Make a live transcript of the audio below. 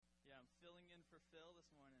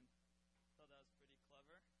that was pretty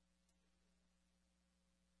clever.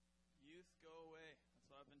 Youth, go away.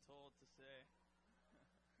 That's what I've been told to say.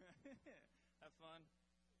 Have fun.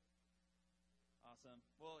 Awesome.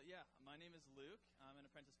 Well, yeah, my name is Luke. I'm an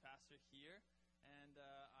apprentice pastor here, and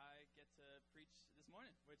I get to preach this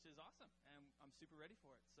morning, which is awesome, and I'm super ready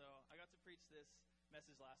for it. So I got to preach this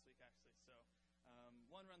message last week, actually. So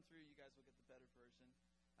one run through, you guys will get the better version.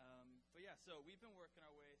 But yeah, so we've been working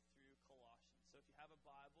our way through Colossians. So if you have a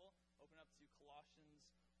Bible, open up to Colossians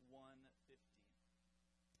 1:15.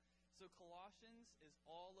 So Colossians is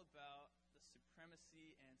all about the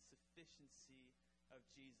supremacy and sufficiency of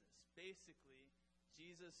Jesus. Basically,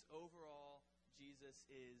 Jesus overall, Jesus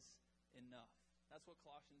is enough. That's what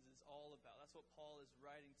Colossians is all about. That's what Paul is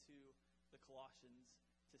writing to the Colossians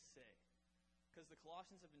to say. Because the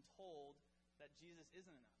Colossians have been told that Jesus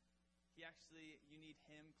isn't enough. You need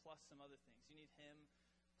him plus some other things. You need him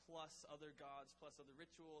plus other gods, plus other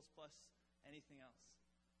rituals, plus anything else.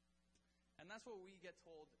 And that's what we get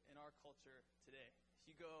told in our culture today.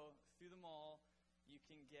 If you go through the mall, you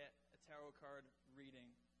can get a tarot card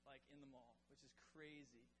reading, like in the mall, which is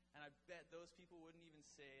crazy. And I bet those people wouldn't even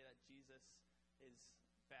say that Jesus is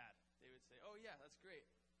bad. They would say, oh yeah, that's great,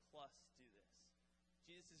 plus do this.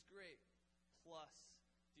 Jesus is great, plus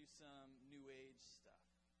do some New Age stuff.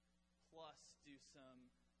 Plus do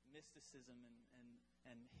some mysticism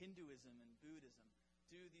and Hinduism and Buddhism.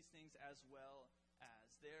 Do these things as well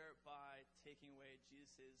as, thereby taking away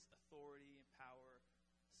Jesus' authority, power,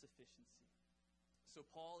 sufficiency. So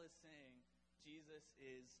Paul is saying Jesus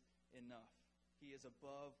is enough. He is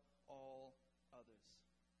above all others.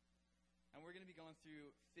 And we're going to be going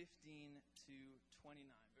through 15 to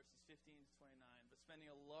 29, verses 15 to 29, but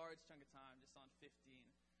spending a large chunk of time just on 15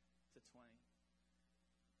 to 20.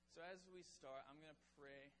 So as we start, I'm going to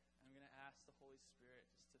pray. I'm going to ask the Holy Spirit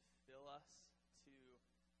just to fill us, to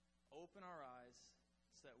open our eyes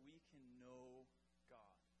so that we can know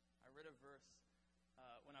God. I read a verse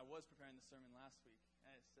when I was preparing the sermon last week,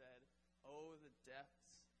 and it said, oh, the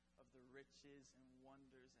depths of the riches and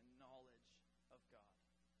wonders and knowledge of God.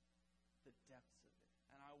 The depths of it.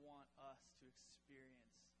 And I want us to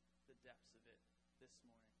experience the depths of it this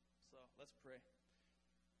morning. So let's pray.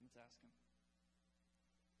 Let's ask him.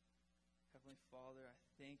 Heavenly Father, I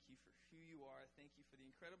thank you for who you are. I thank you for the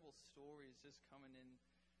incredible stories just coming in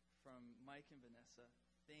from Mike and Vanessa.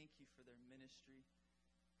 Thank you for their ministry.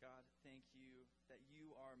 God, thank you that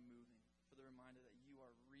you are moving, for the reminder that you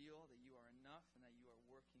are real, that you are enough, and that you are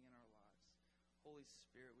working in our lives. Holy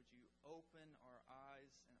Spirit, would you open our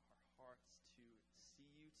eyes and our hearts to see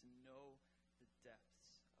you, to know the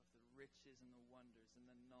depths of the riches and the wonders and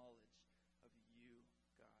the knowledge of you,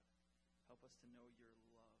 God. Help us to know your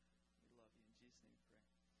love. We love you. In Jesus' name we pray.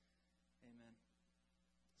 Amen.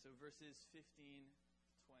 So verses 15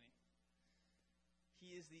 to 20.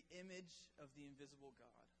 He is the image of the invisible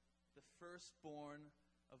God, the firstborn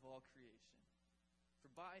of all creation. For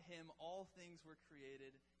by him all things were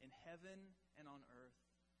created in heaven and on earth,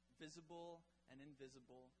 visible and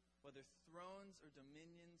invisible, whether thrones or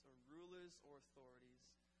dominions or rulers or authorities.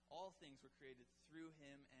 All things were created through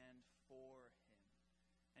him and for him.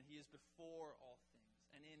 And he is before all things,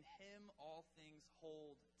 and in him all things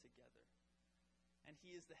hold together. And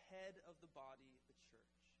he is the head of the body, the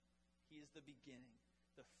church. He is the beginning,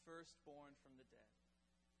 the firstborn from the dead,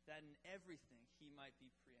 that in everything he might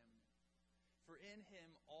be preeminent. For in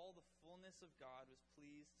him all the fullness of God was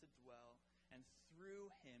pleased to dwell, and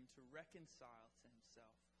through him to reconcile to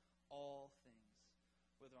himself all things,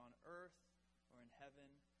 whether on earth or in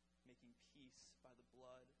heaven, making peace by the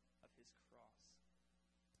blood of his cross.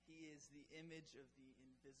 He is the image of the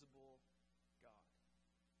invisible God.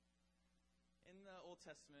 In the Old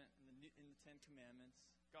Testament, in the Ten Commandments,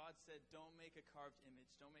 God said, don't make a carved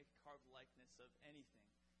image, don't make a carved likeness of anything,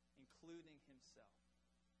 including himself.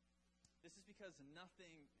 This is because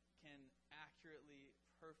nothing can accurately,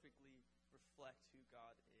 perfectly reflect who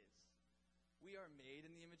God is. We are made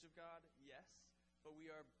in the image of God, yes, but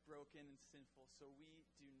we are broken and sinful, so we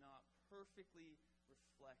do not perfectly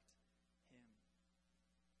reflect him.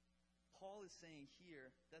 Paul is saying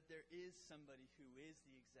here that there is somebody who is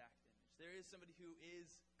the exact image. There is somebody who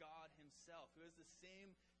is God himself, who has the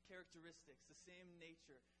same characteristics, the same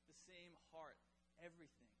nature, the same heart,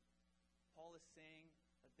 everything. Paul is saying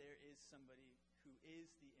that there is somebody who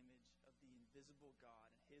is the image of the invisible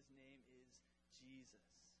God, and his name is Jesus.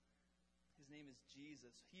 His name is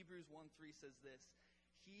Jesus. Hebrews 1:3 says this,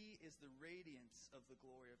 he is the radiance of the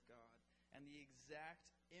glory of God and the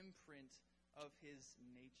exact imprint of his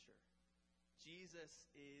nature. Jesus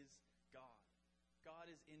is God.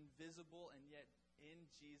 God is invisible, and yet in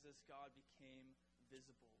Jesus, God became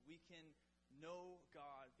visible. We can know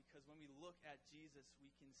God, because when we look at Jesus,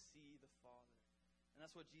 we can see the Father. And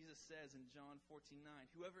that's what Jesus says in John 14:9.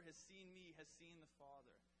 Whoever has seen me has seen the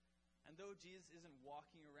Father. And though Jesus isn't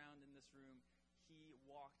walking around in this room, he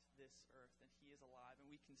walked this earth, and he is alive, and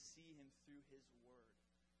we can see him through his word.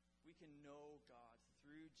 We can know God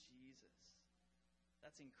through Jesus.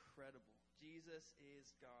 That's incredible. Jesus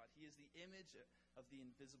is God. He is the image of the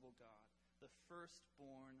invisible God, the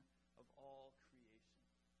firstborn of all creation.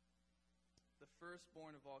 The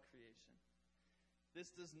firstborn of all creation. This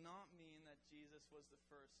does not mean that Jesus was the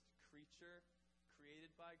first creature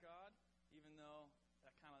created by God, even though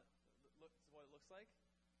that kind of looks what it looks like.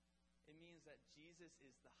 It means that Jesus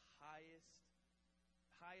is the highest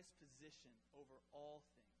position over all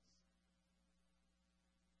things.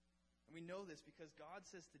 And we know this because God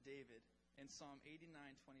says to David in Psalm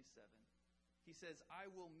 89:27, he says, I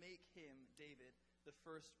will make him, David, the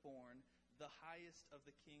firstborn, the highest of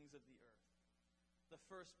the kings of the earth. The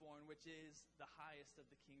firstborn, which is the highest of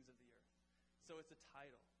the kings of the earth. So it's a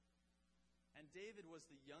title. And David was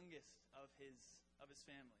the youngest of his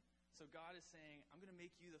family. So God is saying, I'm going to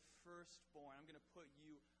make you the firstborn. I'm going to put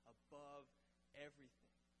you above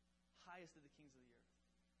everything. Highest of the kings of the earth.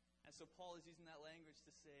 And so Paul is using that language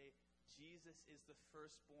to say, Jesus is the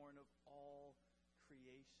firstborn of all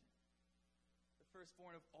creation. The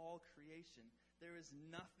firstborn of all creation. There is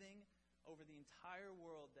nothing over the entire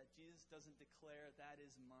world that Jesus doesn't declare, that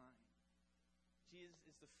is mine. Jesus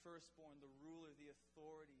is the firstborn, the ruler, the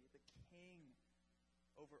authority, the king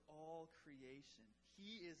over all creation.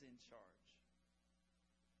 He is in charge.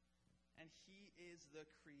 And he is the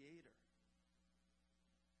creator.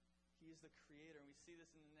 He is the creator. And we see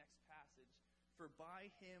this in the next passage. For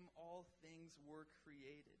by him all things were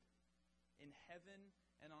created, in heaven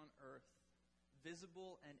and on earth,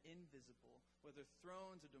 visible and invisible, whether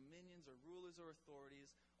thrones or dominions or rulers or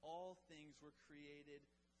authorities, all things were created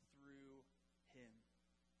through him.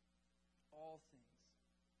 All things.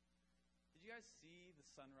 Did you guys see the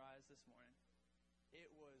sunrise this morning? It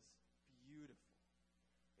was beautiful.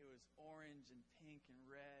 It was orange and pink and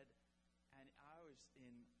red, and I was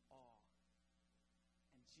in awe.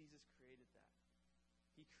 And Jesus created that.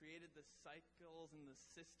 He created the cycles and the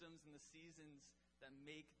systems and the seasons that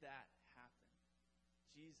make that happen.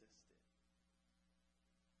 Jesus did.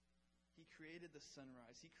 He created the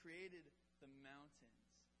sunrise. He created the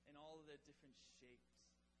mountains in all of their different shapes.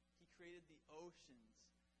 He created the oceans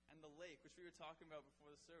and the lake, which we were talking about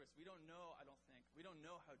before the service. We don't know, I don't think. We don't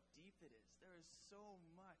know how deep it is. There is so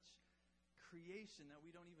much creation that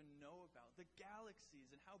we don't even know about. The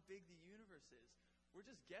galaxies and how big the universe is. We're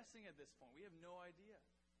just guessing at this point. We have no idea.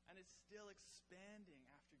 And it's still expanding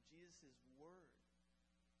after Jesus' word.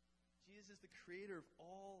 Jesus is the creator of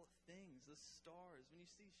all things, the stars. When you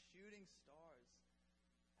see shooting stars,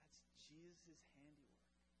 that's Jesus' handiwork.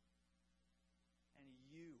 And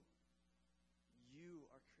you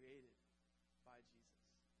are created by Jesus.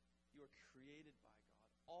 You are created by God.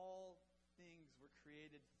 All things were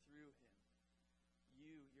created through him.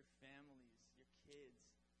 You, your families, your kids,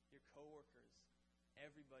 your coworkers,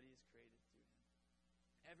 everybody is created through him.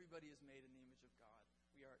 Everybody is made in the image of God.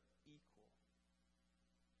 We are equal.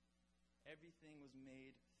 Everything was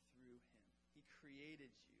made through him. He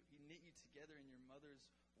created you. He knit you together in your mother's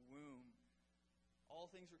womb. All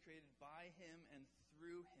things were created by him and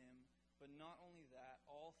through him. But not only that,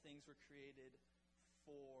 all things were created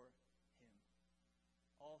for him.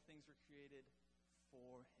 All things were created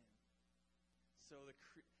for him. So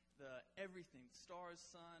the everything, stars,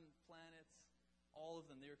 sun, planets, all of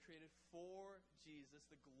them, they were created for Jesus,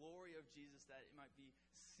 the glory of Jesus, that it might be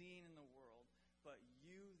seen in the world. But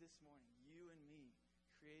you this morning, you and me,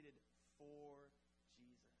 created for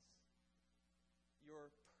Jesus.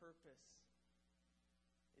 Your purpose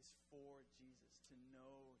is for Jesus, to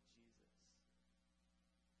know Jesus.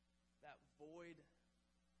 That void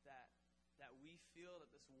that we feel, that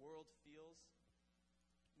this world feels,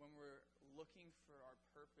 when we're looking for our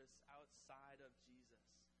purpose outside of Jesus,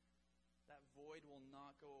 that void will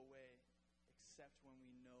not go away except when we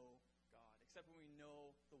know God, except when we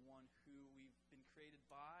know the one who we've been created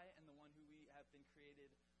by and the one who we have been created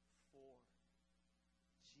for.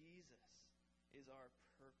 Jesus is our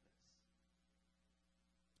purpose.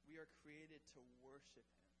 We are created to worship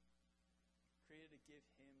him, created to give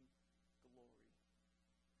him glory.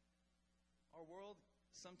 Our world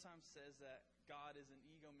sometimes says that God is an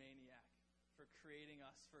egomaniac for creating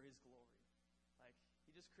us for his glory. Like,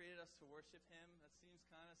 he just created us to worship him. That seems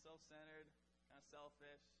kind of self-centered, kind of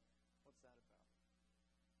selfish. What's that about?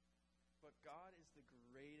 But God is the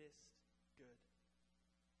greatest good.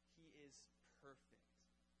 He is perfect.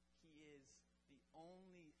 He is the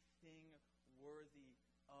only thing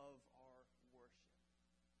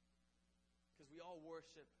we all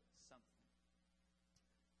worship something.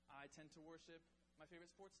 I tend to worship my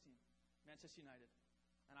favorite sports team, Manchester United.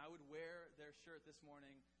 And I would wear their shirt this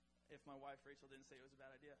morning if my wife Rachel didn't say it was a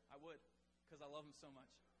bad idea. I would, because I love them so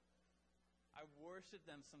much. I worship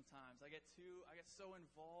them sometimes. I get so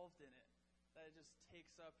involved in it that it just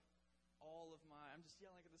takes up all of I'm just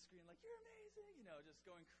yelling at the screen like, you're amazing, just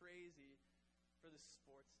going crazy for this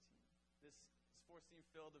sports team. This sports team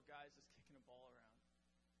filled of guys just kicking a ball around.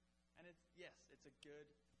 And it's a good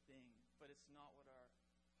thing, but it's not what our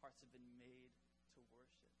hearts have been made to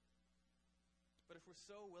worship. But if we're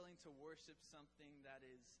so willing to worship something that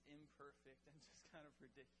is imperfect and just kind of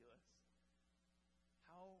ridiculous,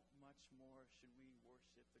 how much more should we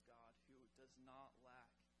worship the God who does not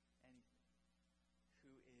lack anything,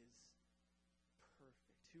 who is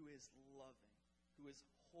perfect, who is loving, who is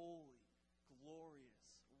holy,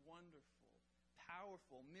 glorious, wonderful,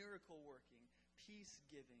 powerful, miracle-working,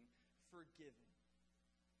 peace-giving, forgiving?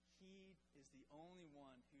 He is the only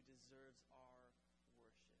one who deserves our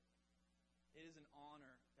worship. It is an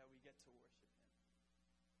honor that we get to worship Him.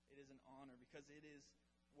 It is an honor because it is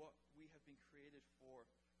what we have been created for.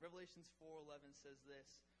 Revelations 4:11 says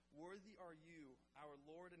this, "Worthy are you, our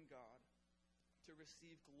Lord and God, to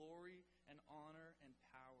receive glory and honor and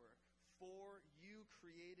power, for you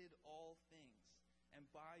created all things,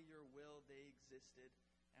 and by your will they existed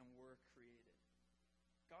and were created."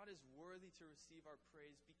 God is worthy to receive our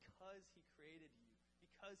praise because He created you,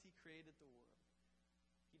 because He created the world.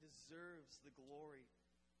 He deserves the glory,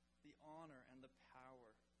 the honor, and the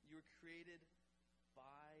power. You were created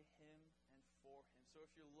by Him and for Him. So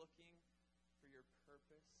if you're looking for your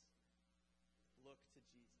purpose, look to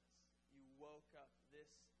Jesus. You woke up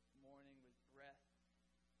this morning with breath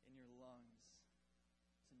in your lungs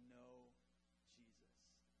to know Jesus,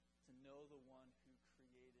 to know the one who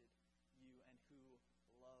created you and who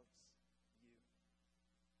loves you.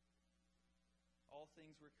 All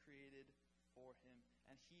things were created for Him,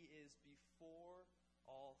 and He is before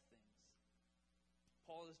all things.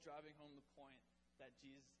 Paul is driving home the point that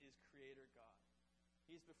Jesus is Creator God.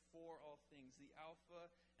 He's before all things, the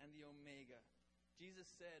Alpha and the Omega.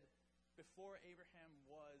 Jesus said, "Before Abraham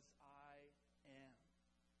was, I am."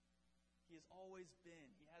 He has always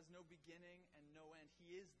been. He has no beginning and no end.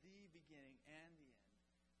 He is the beginning and the end.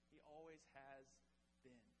 He always has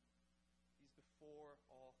been. He's before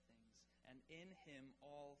all things, and in Him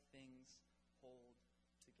all things hold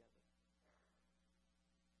together.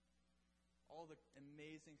 All the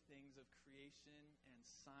amazing things of creation and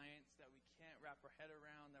science that we can't wrap our head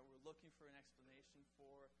around, that we're looking for an explanation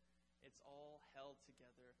for, it's all held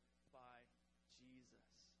together by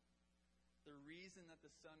Jesus. The reason that the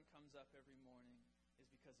sun comes up every morning is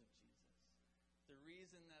because of Jesus. The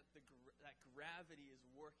reason that that gravity is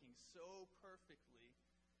working so perfectly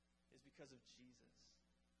is because of Jesus.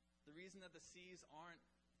 The reason that the seas aren't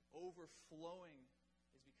overflowing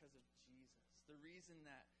is because of Jesus. The reason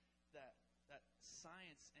that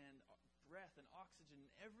science and breath and oxygen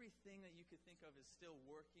and everything that you could think of is still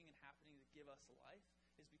working and happening to give us life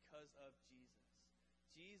is because of Jesus.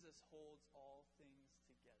 Jesus holds all things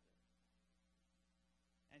together.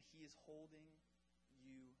 And He is holding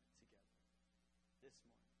you together this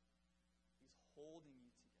morning. He's holding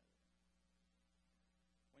you together.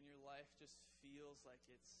 When your life just feels like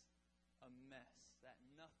it's a mess, that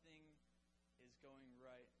nothing is going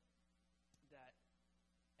right, that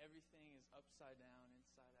everything is upside down,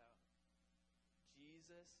 inside out,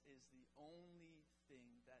 Jesus is the only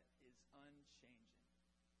thing that is unchanging.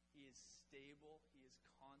 He is stable, He is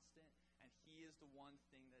constant, and He is the one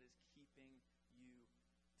thing that is keeping you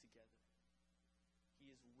together. He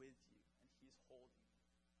is with you, and He is holding you.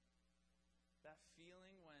 That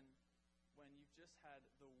feeling when you've just had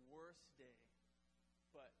the worst day,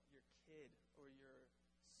 but your kid or your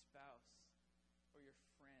spouse or your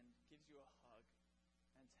friend gives you a hug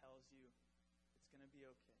and tells you, it's going to be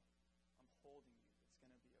okay. I'm holding you. It's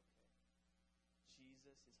going to be okay.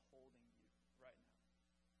 Jesus is holding you right now.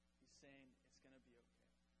 He's saying, it's going to be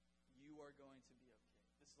okay. You are going to be okay.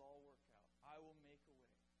 This will all work out. I will make a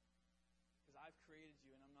way. Because I've created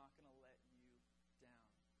you and I'm not going to let you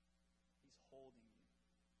down. He's holding you.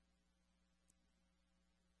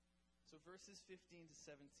 So verses 15 to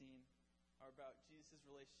 17 are about Jesus'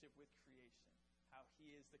 relationship with creation. How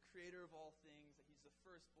He is the creator of all things, that He's the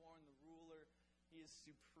firstborn, the ruler. He is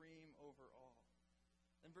supreme over all.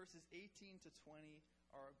 Then verses 18 to 20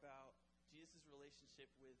 are about Jesus'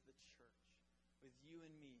 relationship with the church, with you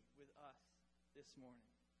and me, with us this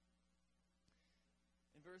morning.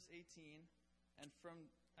 In verse 18, and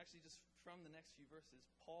from the next few verses,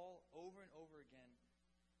 Paul over and over again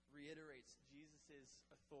reiterates Jesus'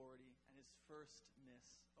 authority and his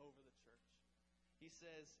firstness over the church. He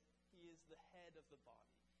says he is the head of the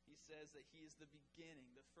body. He says that he is the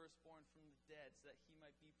beginning, the firstborn from the dead, so that he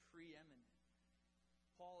might be preeminent.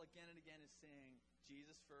 Paul again and again is saying,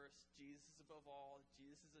 Jesus first, Jesus is above all,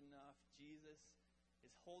 Jesus is enough, Jesus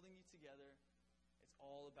is holding you together. It's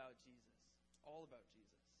all about Jesus. All about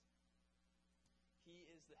Jesus. He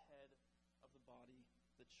is the head of the body,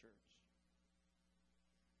 the church.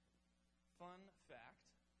 Fun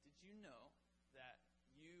fact, did you know that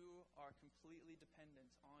you are completely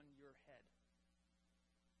dependent on your head?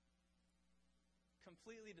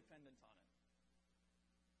 Completely dependent on it.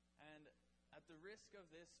 And at the risk of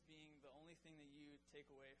this being the only thing that you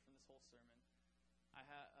take away from this whole sermon, I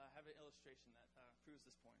have an illustration that proves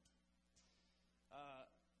this point.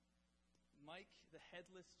 Mike, the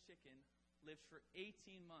headless chicken, lived for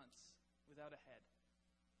 18 months without a head.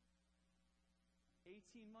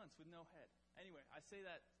 18 months with no head. Anyway, I say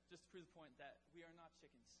that just to prove the point that we are not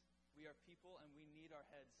chickens. We are people and we need our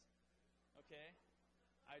heads. Okay?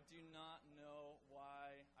 I do not know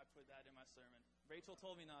why I put that in my sermon. Rachel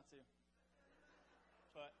told me not to.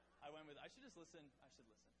 But I went with it. I should just listen. I should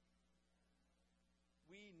listen.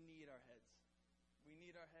 We need our heads. We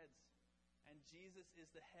need our heads. And Jesus is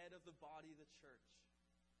the head of the body, the church.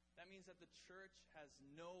 That means that the church has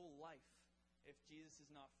no life if Jesus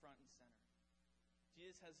is not front and center.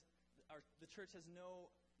 The church has no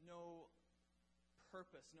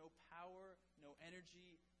purpose, no power, no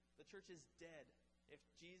energy. The church is dead if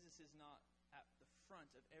Jesus is not at the front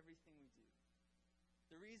of everything we do.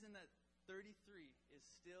 The reason that 33 is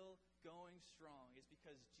still going strong is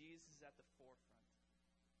because Jesus is at the forefront.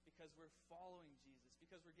 Because we're following Jesus.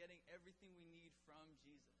 Because we're getting everything we need from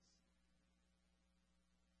Jesus.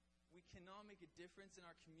 We cannot make a difference in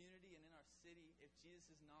our community and in our city if Jesus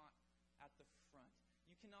is not at the front.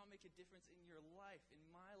 You cannot make a difference in your life, in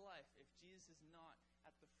my life, if Jesus is not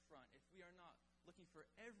at the front. If we are not looking for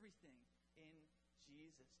everything in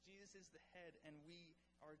Jesus. Jesus is the head, and we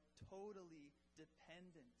are totally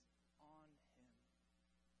dependent on him.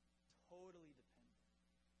 Totally dependent.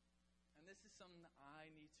 And this is something that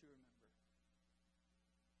I need to remember.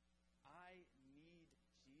 I need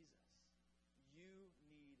Jesus. You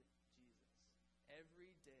need Jesus.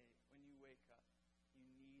 Every day when you wake up, you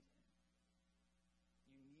need him.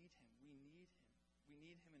 You need him. We need him. We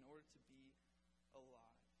need him in order to be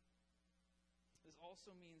alive. This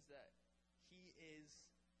also means that he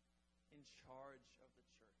is in charge of the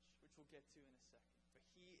church, which we'll get to in a second. But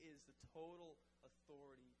he is the total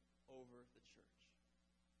authority over the church.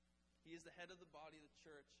 He is the head of the body of the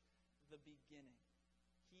church, the beginning.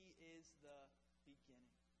 He is the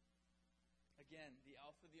beginning. Again, the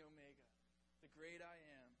Alpha, the Omega, the great I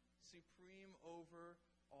am, supreme over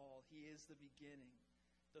all. He is the beginning,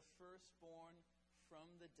 the firstborn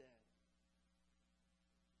from the dead.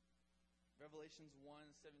 Revelations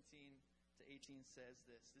 1:17-18 says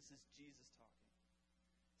this. This is Jesus talking.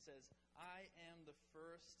 It says, I am the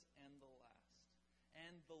first and the last,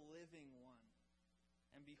 and the living one.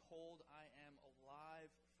 And behold, I am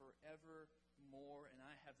alive forevermore, and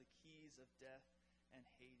I have the keys of death and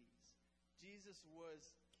Hades. Jesus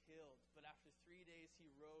was killed, but after 3 days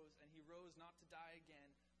he rose, and he rose not to die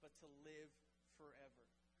again, but to live forever.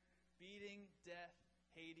 Beating death,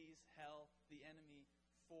 Hades, hell, the enemy,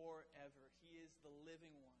 forever. He is the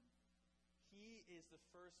living one. He is the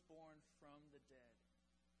firstborn from the dead,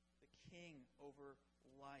 the king over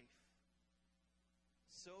life,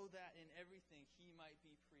 so that in everything he might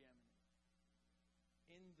be preeminent.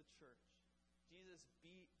 In the church, Jesus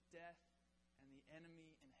beat death and the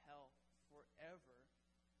enemy and hell forever,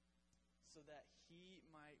 so that he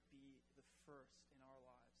might be the first in our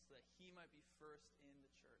lives, so that he might be first in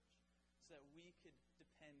the church, so that we could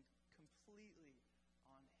depend completely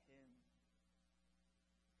on him.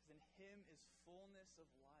 Because in him is fullness of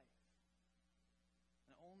life,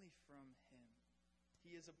 and only from him.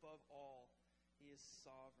 He is above all. He is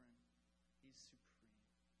sovereign. He's supreme.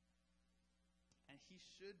 And he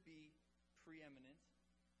should be preeminent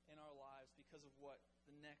in our lives because of what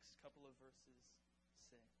the next couple of verses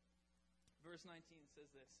say. Verse 19 says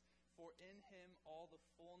this, for in him all the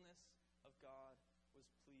fullness of God was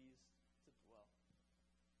pleased to dwell.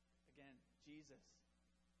 Again, Jesus,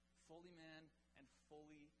 fully man and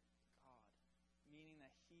fully God, meaning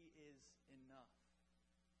that he is enough.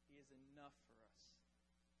 He is enough for us.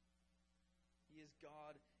 He is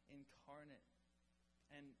God incarnate.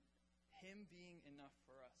 And him being enough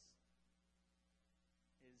for us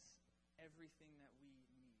is everything that we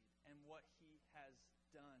need. And what he has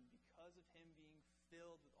done, because of him being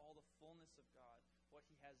filled with all the fullness of God, what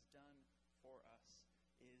he has done for us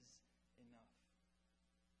is enough.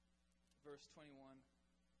 Verse 21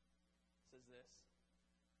 says this.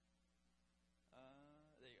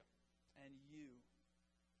 There you go. And you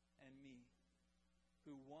and me,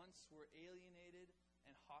 who once were alienated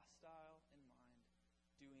and hostile in mind,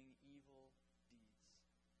 doing evil deeds.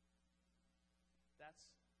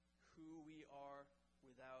 That's who we are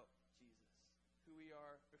without Jesus. Who we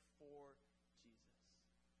are before Jesus.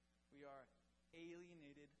 We are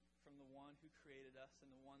alienated from the one who created us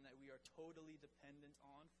and the one that we are totally dependent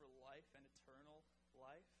on for life and eternal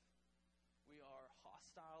life. We are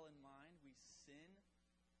hostile in mind. We sin.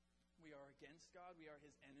 We are against God. We are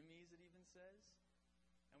his enemies, it even says.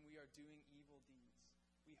 And we are doing evil deeds.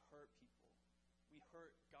 We hurt people. We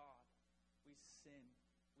hurt God. We sin.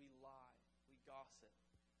 We lie. We gossip.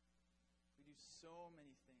 We do so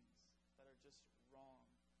many things that are just wrong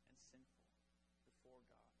and sinful before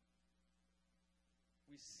God.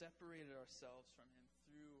 We separated ourselves from him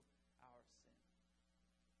through our sin.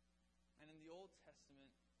 And in the Old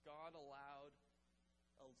Testament, God allowed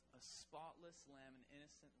a spotless lamb, an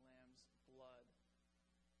innocent lamb's blood,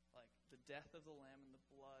 like the death of the lamb and the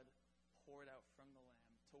blood poured out from the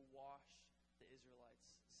lamb to wash the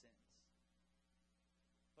Israelites' sins.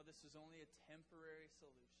 But this was only a temporary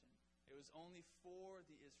solution. It was only for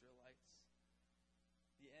the Israelites.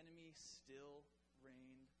 The enemy still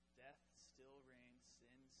reigned. Death still reigned.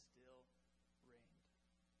 Sin still reigned.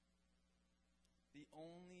 The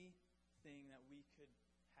only thing that we could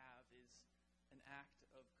have is an act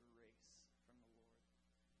of grace from the Lord.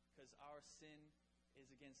 Because our sin is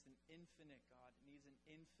against an infinite God. It needs an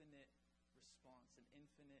infinite response, an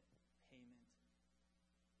infinite payment.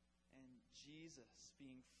 And Jesus,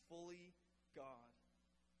 being fully God,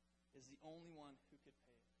 is the only one who could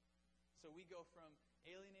pay it. So we go from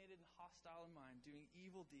alienated and hostile in mind, doing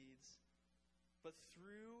evil deeds, but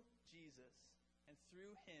through Jesus and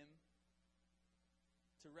through him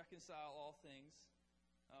to reconcile all things.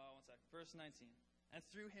 One second. Verse 19. And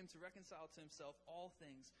through him to reconcile to himself all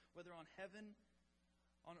things, whether on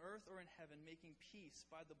earth or in heaven, making peace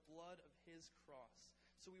by the blood of his cross.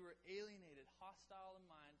 So we were alienated, hostile in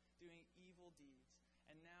mind, doing evil deeds.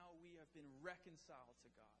 And now we have been reconciled to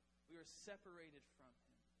God. We are separated from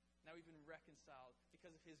him. Now we've been reconciled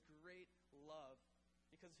because of his great love,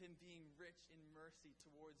 because of him being rich in mercy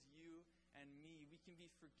towards you and me. We can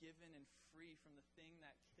be forgiven and free from the thing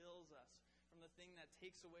that kills us, from the thing that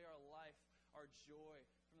takes away our life, our joy,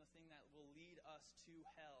 from the thing that will lead us to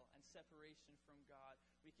hell and separation from God.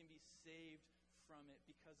 We can be saved from it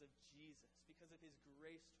because of Jesus, because of his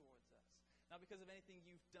grace towards us. Not because of anything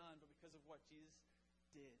you've done, but because of what Jesus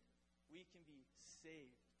did. We can be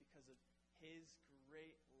saved because of his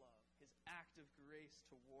great love, his act of grace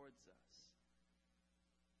towards us.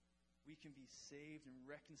 We can be saved and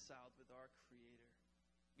reconciled with our Creator.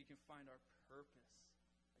 We can find our purpose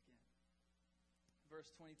again.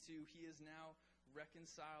 Verse 22, he is now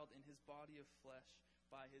reconciled in his body of flesh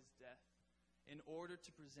by his death, in order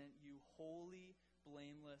to present you holy,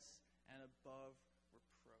 blameless, and above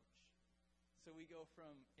reproach. So we go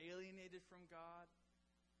from alienated from God,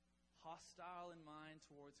 hostile in mind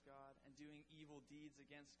towards God, and doing evil deeds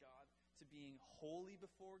against God, to being holy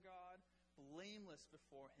before God, blameless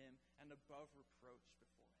before him, and above reproach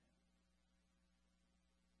before him.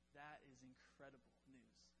 That is incredible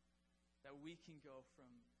news. That we can go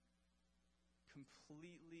from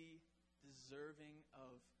completely deserving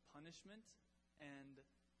of punishment and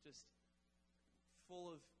just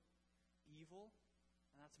full of evil,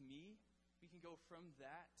 and that's me. We can go from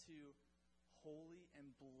that to holy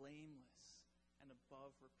and blameless and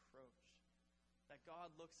above reproach. That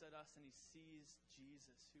God looks at us and he sees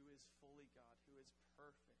Jesus, who is fully God, who is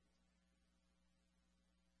perfect.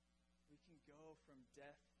 We can go from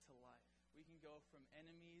death to life. We can go from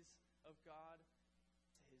enemies of God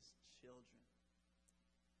to his children.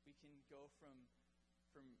 We can go from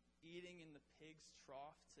eating in the pig's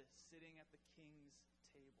trough to sitting at the king's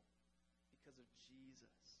table because of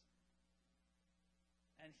Jesus.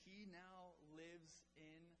 And he now lives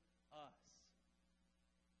in us.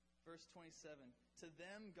 Verse 27, to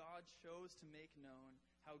them God chose to make known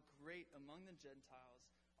how great among the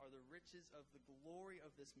Gentiles are the riches of the glory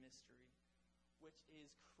of this mystery, which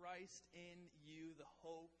is Christ in you, the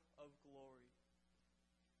hope of glory.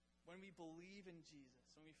 When we believe in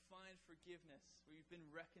Jesus, when we find forgiveness, we've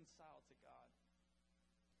been reconciled to God,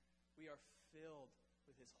 we are filled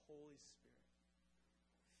with his Holy Spirit,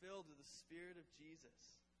 filled with the Spirit of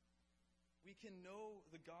Jesus. We can know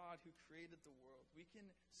the God who created the world. We can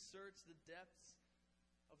search the depths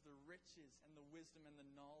of the riches and the wisdom and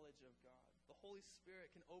the knowledge of God. The Holy Spirit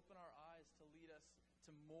can open our eyes to lead us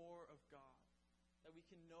to more of God. That we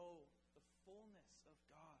can know the fullness of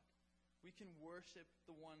God. We can worship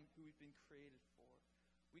the one who we've been created for.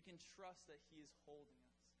 We can trust that he is holding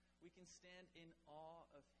us. We can stand in awe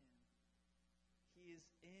of him. He is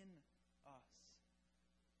in us.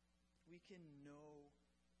 We can know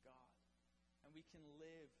God. And we can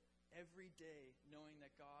live every day knowing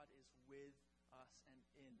that God is with us and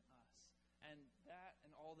in us. And that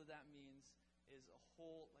and all that that means is a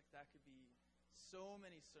whole, like that could be so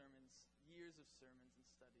many sermons, years of sermons and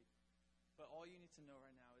study. But all you need to know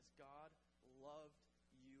right now is God loved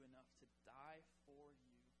you enough to die for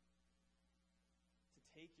you, to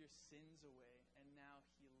take your sins away, and now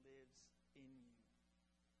he lives in you.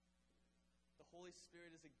 The Holy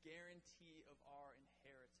Spirit is a guarantee of our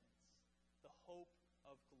inheritance, the hope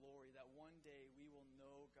of glory, that one day we will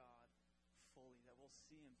know God fully, that we'll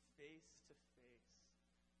see him face to face.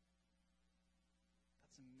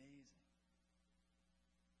 That's amazing.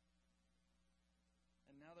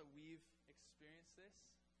 And now that we've experienced this,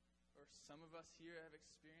 or some of us here have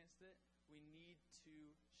experienced it, we need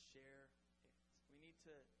to share it. We need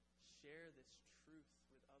to share this truth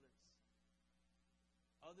with others.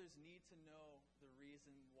 Others need to know the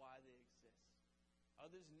reason why they exist.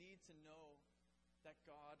 Others need to know that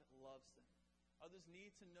God loves them. Others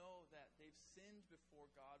need to know that they've sinned before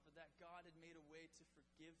God, but that God had made a way to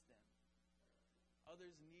forgive them.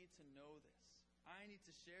 Others need to know this. I need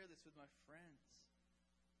to share this with my friends.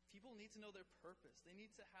 People need to know their purpose. They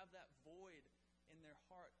need to have that void in their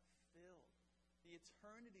heart filled. The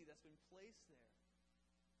eternity that's been placed there.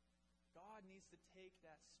 God needs to take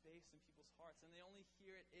that space in people's hearts, and they only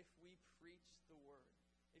hear it if we preach the word,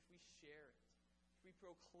 if we share it, if we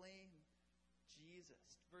proclaim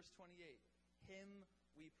Jesus. Verse 28, him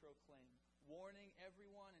we proclaim, warning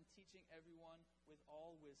everyone and teaching everyone with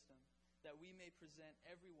all wisdom, that we may present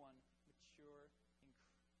everyone mature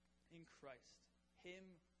in Christ.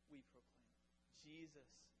 Him we proclaim.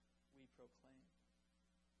 Jesus we proclaim.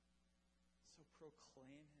 So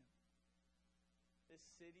proclaim him. This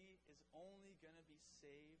city is only going to be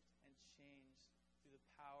saved and changed through the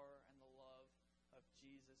power and the love of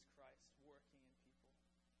Jesus Christ working in people.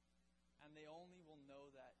 And they only will know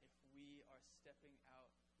that if we are stepping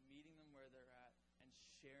out, meeting them where they're at, and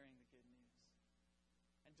sharing the good news.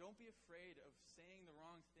 And don't be afraid of saying the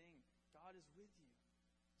wrong thing. God is with you.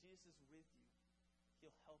 Jesus is with you.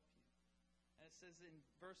 He'll help you. And it says in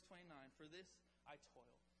verse 29, for this I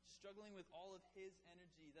toil, struggling with all of his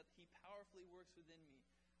energy that he powerfully works within me.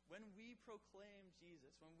 When we proclaim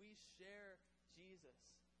Jesus, when we share Jesus,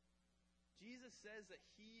 Jesus says that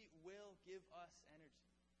he will give us energy,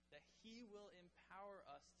 that he will empower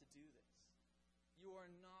us to do this. You are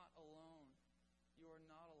not alone. You are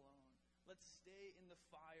not alone. Let's stay in the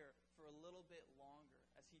fire for a little bit longer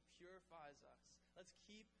as he purifies us. Let's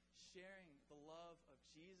keep sharing the love of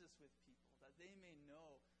Jesus with people, that they may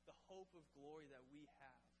know the hope of glory that we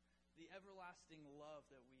have, the everlasting love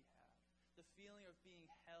that we have, the feeling of being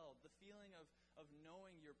held, the feeling of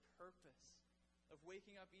knowing your purpose, of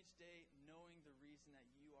waking up each day knowing the reason that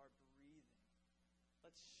you are breathing.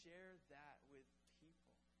 Let's share that with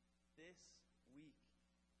people this week.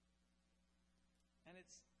 And it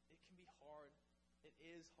can be hard. It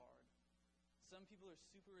is hard. Some people are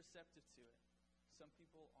super receptive to it. Some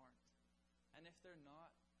people aren't. And if they're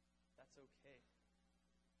not, that's okay.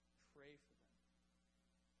 Pray for them.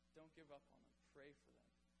 Don't give up on them. Pray for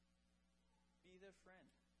them. Be their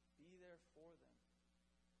friend. Be there for them.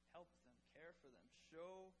 Help them. Care for them.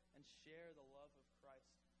 Show and share the love of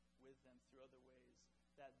Christ with them through other ways,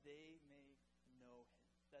 that they may know him,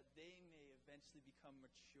 that they may eventually become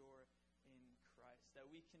mature in Christ, that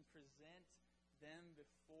we can present them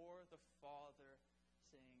before the Father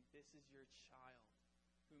saying, this is your child,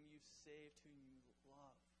 whom you've saved, whom you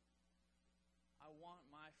love. I want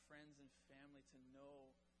my friends and family to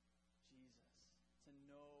know Jesus, to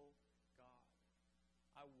know God.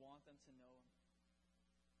 I want them to know him.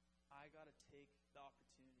 I got to take the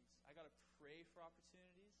opportunities. I got to pray for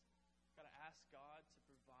opportunities. I got to ask God to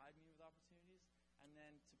provide me with opportunities, and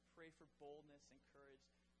then to pray for boldness and courage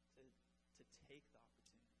to take the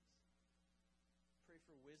opportunities. Pray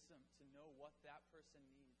for wisdom to know what that person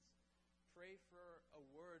needs. Pray for a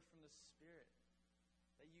word from the Spirit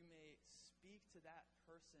that you may speak to that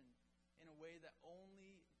person in a way that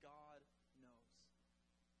only God knows.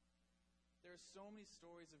 There are so many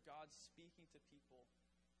stories of God speaking to people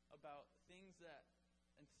about things that,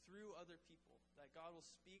 and through other people, that God will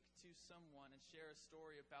speak to someone and share a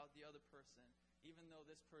story about the other person, even though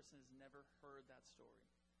this person has never heard that story.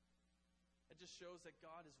 It just shows that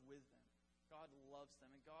God is with them. God loves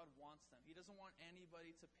them, and God wants them. He doesn't want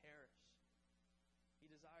anybody to perish.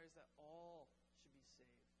 He desires that all should be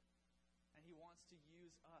saved. And And he wants to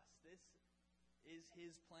use us. This is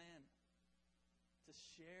his plan, to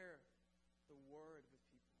share the word with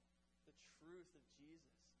people, the truth of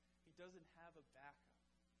Jesus. He doesn't have a backup.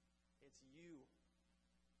 It's you.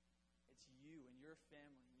 It's you and your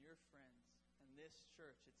family and your friends and this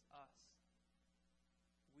church. It's us.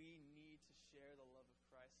 We need to share the love of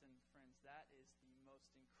Christ. And friends, that is the most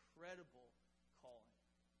incredible calling.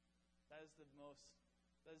 That is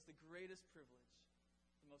the greatest privilege,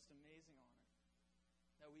 the most amazing honor,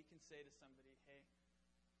 that we can say to somebody, hey,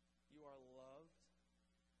 you are loved,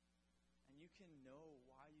 and you can know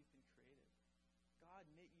why you've been created. God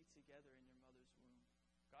knit you together in your mother's womb.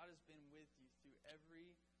 God has been with you through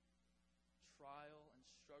every trial and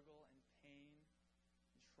struggle and pain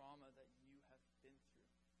and trauma that you have been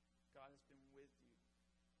through. God has been with you.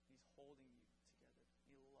 He's holding you together.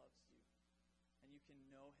 He loves you. And you can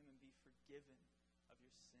know him and be forgiven of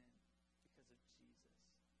your sin because of Jesus.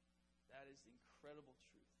 That is the incredible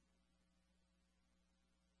truth.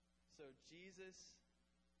 So Jesus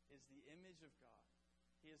is the image of God.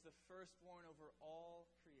 He is the firstborn over all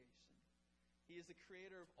creation. He is the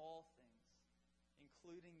creator of all things,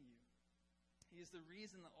 including you. He is the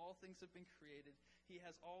reason that all things have been created. He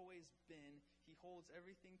has always been. He holds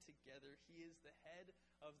everything together. He is the head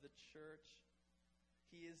of the church.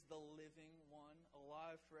 He is the living one,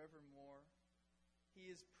 alive forevermore. He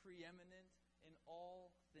is preeminent in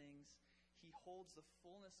all things. He holds the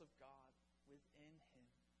fullness of God within him.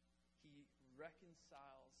 He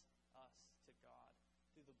reconciles us to God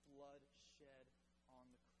through the blood shed on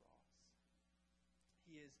the cross.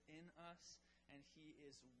 He is in us, and he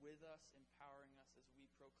is with us, empowering us as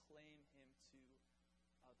we proclaim him to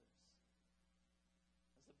others.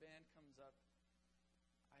 As the band comes up,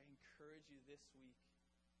 I encourage you this week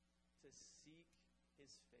to seek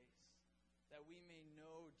his face, that we may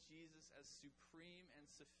know Jesus as supreme and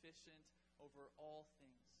sufficient over all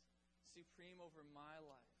things, supreme over my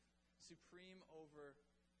life, supreme over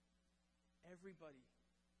everybody.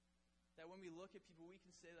 That when we look at people, we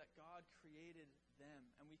can say that God created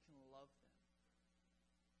them and we can love them.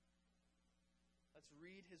 Let's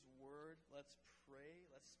read his word. Let's pray.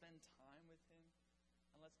 Let's spend time with him.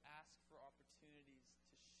 And let's ask for opportunities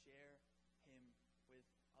to share him with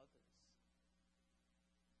others.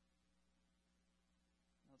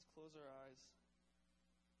 Now let's close our eyes.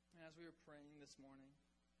 And as we were praying this morning,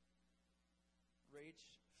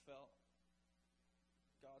 Rach felt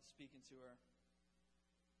God speaking to her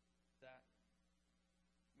that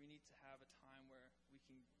we need to have a time where we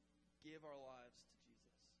can give our lives to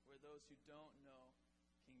Jesus, where those who don't know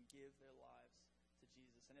can give their lives to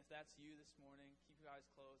Jesus. And if that's you this morning, keep your eyes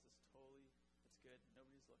closed. It's good.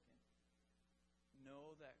 Nobody's looking.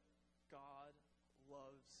 Know that God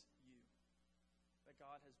loves you, that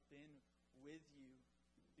God has been with you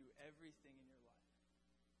through everything in your life,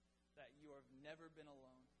 that you have never been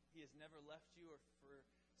alone. He has never left you or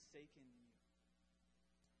forsaken you.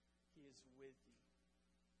 He is with you.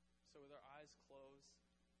 So with our eyes closed,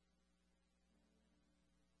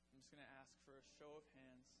 I'm just going to ask for a show of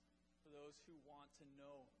hands for those who want to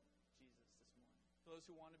know Jesus this morning, for those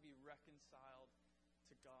who want to be reconciled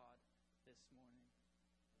to God this morning.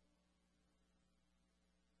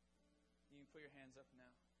 You can put your hands up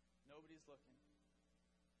now. Nobody's looking.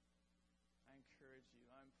 I encourage you.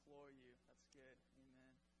 I implore you. That's good.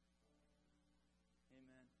 Amen.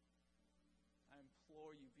 Amen. I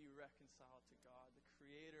implore you, be reconciled to God, the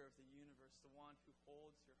creator of the universe, the one who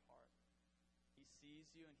holds your heart. He sees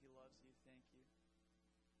you and he loves you. Thank you.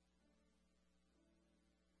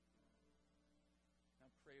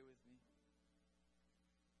 Now pray with me.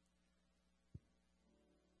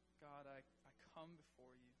 God, I come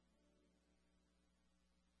before you.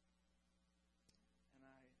 And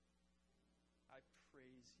I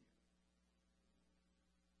praise you.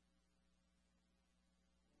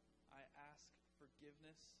 I ask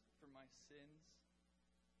forgiveness for my sins.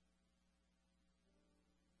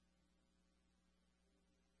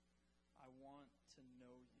 I want to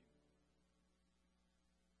know you.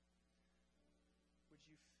 Would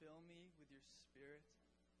you fill me with your Spirit?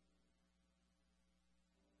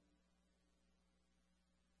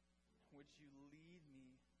 Would you lead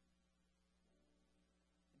me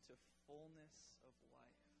into fullness of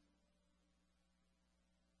life?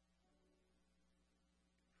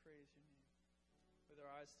 Praise your name. With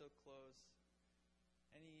our eyes still closed,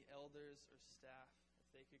 any elders or staff, if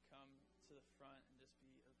they could come to the front and just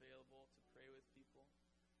be available to pray with people.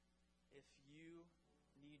 If you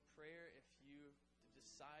need prayer, if you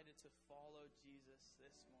decided to follow Jesus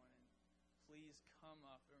this morning, please come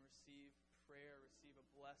up and receive prayer, receive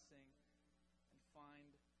a blessing, and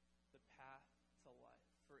find the path to life.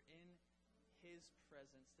 For in His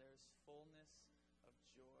presence there is fullness of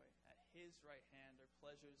joy. At His right hand are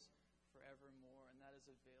pleasures forevermore, and that is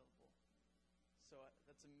available. So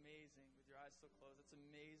that's amazing. With your eyes still closed, it's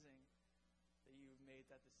amazing that you've made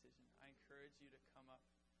that decision. I encourage you to come up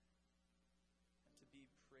and to be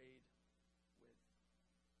prayed with.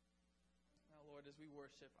 Now, Lord, as we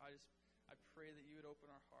worship, I pray that you would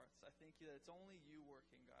open our hearts. I thank you that it's only you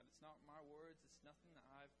working, God. It's not my words. It's nothing that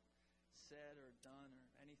I've said or done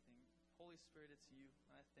or anything. Holy Spirit, it's you,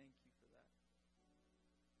 and I thank you for that.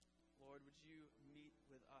 Lord, would you meet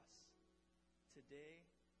with us today,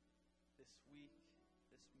 this week,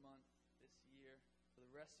 this month, this year, for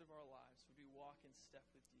the rest of our lives? Would we walk in step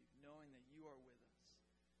with you, knowing that you are with us,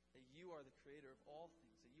 that you are the creator of all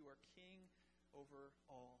things, that you are king over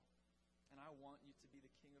all. And I want you to be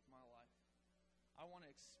the king of my life. I want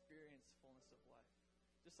to experience fullness of life.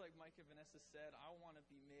 Just like Mike and Vanessa said, I want to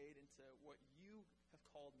be made into what you have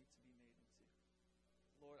called me to be made into.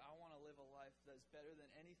 Lord, I want to live a life that is better than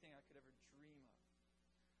anything I could ever dream of.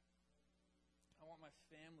 I want my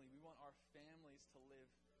family, we want our families to live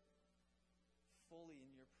fully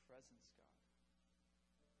in your presence, God.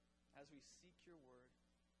 As we seek your word,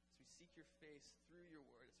 as we seek your face through your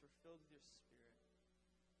word, as we're filled with your Spirit,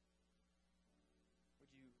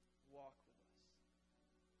 would you walk with us?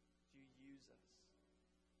 Would you use us?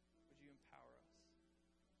 Would you empower us?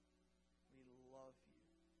 We love you.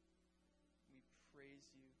 We praise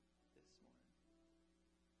you.